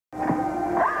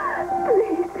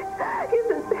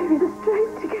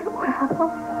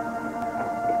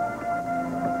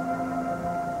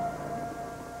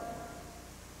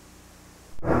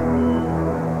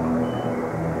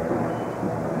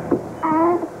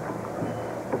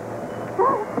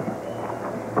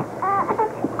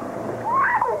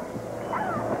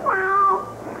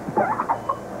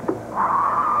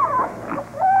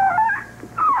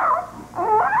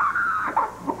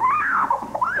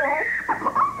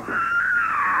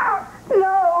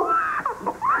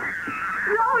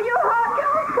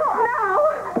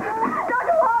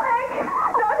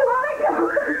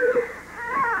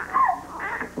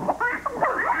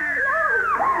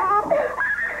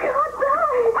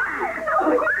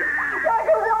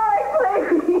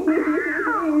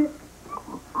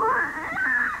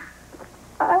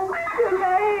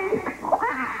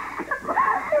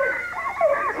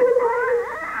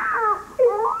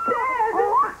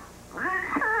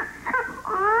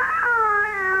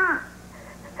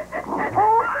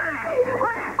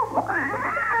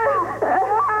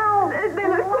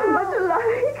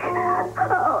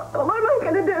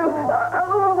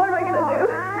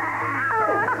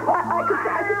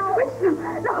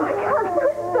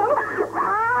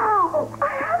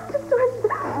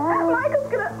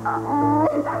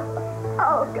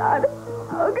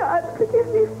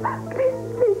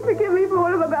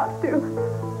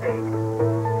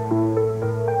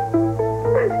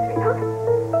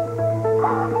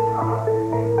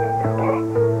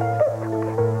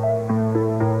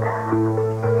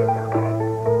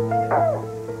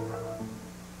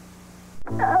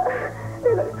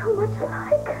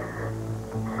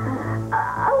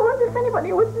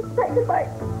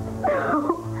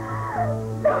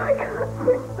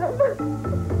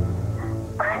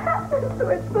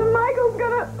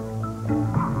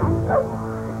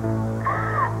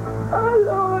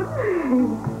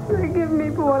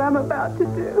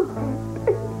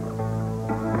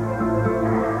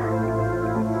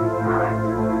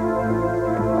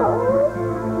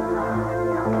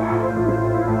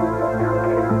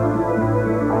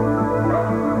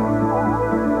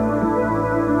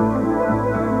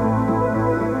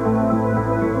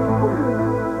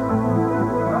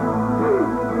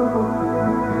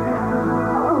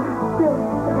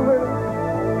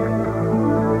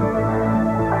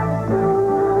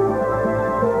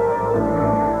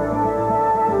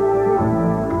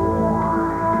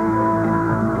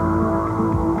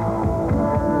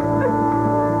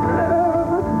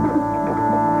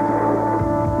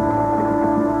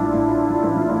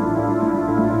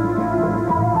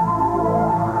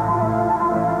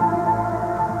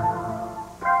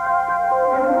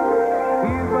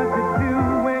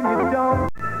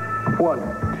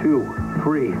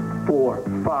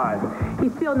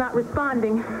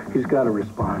He's got to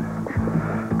respond.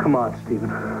 Come on, Stephen.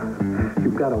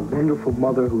 You've got a wonderful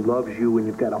mother who loves you, and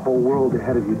you've got a whole world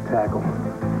ahead of you to tackle.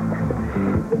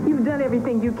 You've done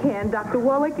everything you can, Dr.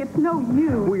 Wallach. It's no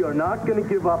use. We are not going to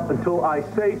give up until I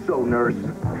say so, nurse.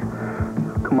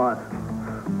 Come on.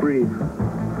 Breathe.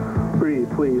 Breathe,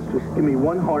 please. Just give me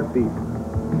one heartbeat.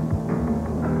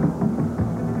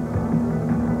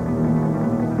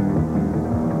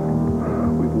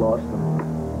 We've lost him.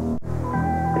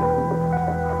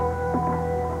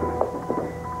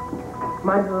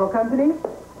 My little company?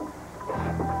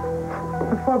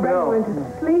 Before Brenda went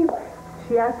to sleep,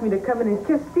 she asked me to come in and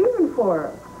kiss Stephen for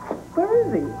her. Where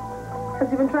is he? Has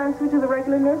he been transferred to the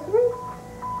regular nursery?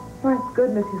 My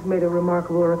goodness, he's made a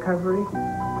remarkable recovery.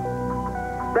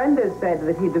 Brenda said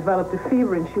that he developed a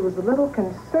fever and she was a little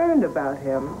concerned about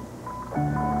him.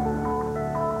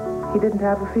 He didn't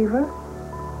have a fever?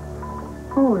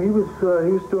 Oh, he was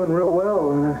doing real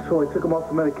well, and so I took him off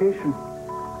the medication.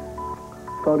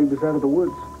 Thought he was out of the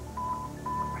woods.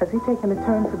 Has he taken a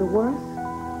turn for the worse?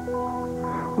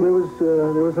 There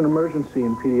was an emergency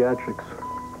in pediatrics.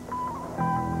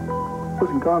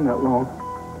 Wasn't gone that long.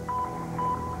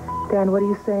 Dan, what are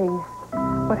you saying?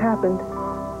 What happened?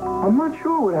 I'm not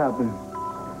sure what happened.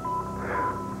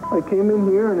 I came in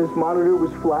here and his monitor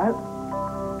was flat.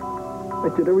 I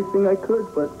did everything I could,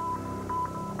 but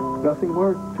nothing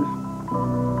worked. Just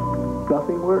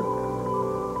nothing worked.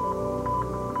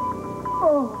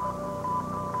 Oh,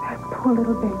 that poor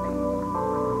little baby.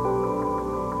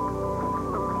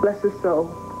 Bless his soul.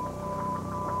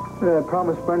 Yeah, I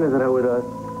promised Brenda that I would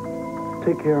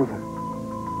take care of him.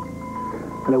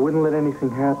 And I wouldn't let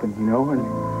anything happen, you know? And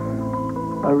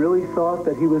I really thought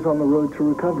that he was on the road to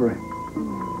recovery.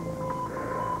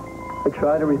 I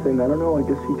tried everything. I don't know. I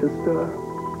guess he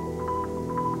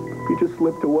just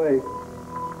slipped away.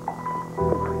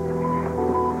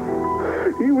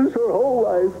 He was her whole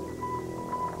life.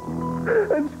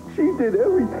 And she did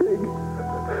everything.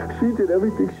 She did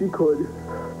everything she could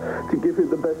to give him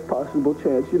the best possible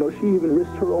chance. You know, she even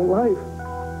risked her own life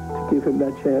to give him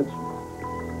that chance.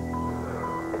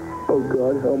 Oh,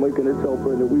 God, how am I going to tell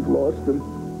Brenda we've lost him?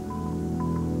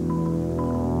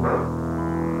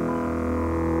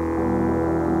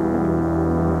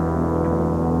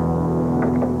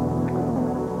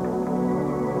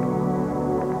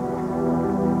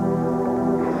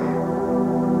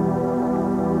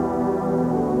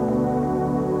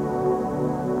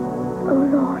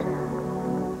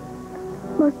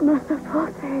 Most merciful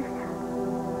Savior,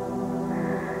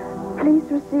 please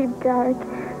receive Garrick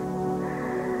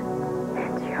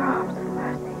into your arms of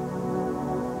mercy.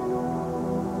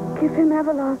 Give him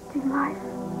everlasting life.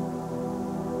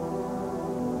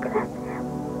 Bless him.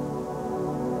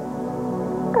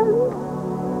 And,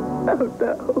 oh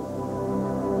no,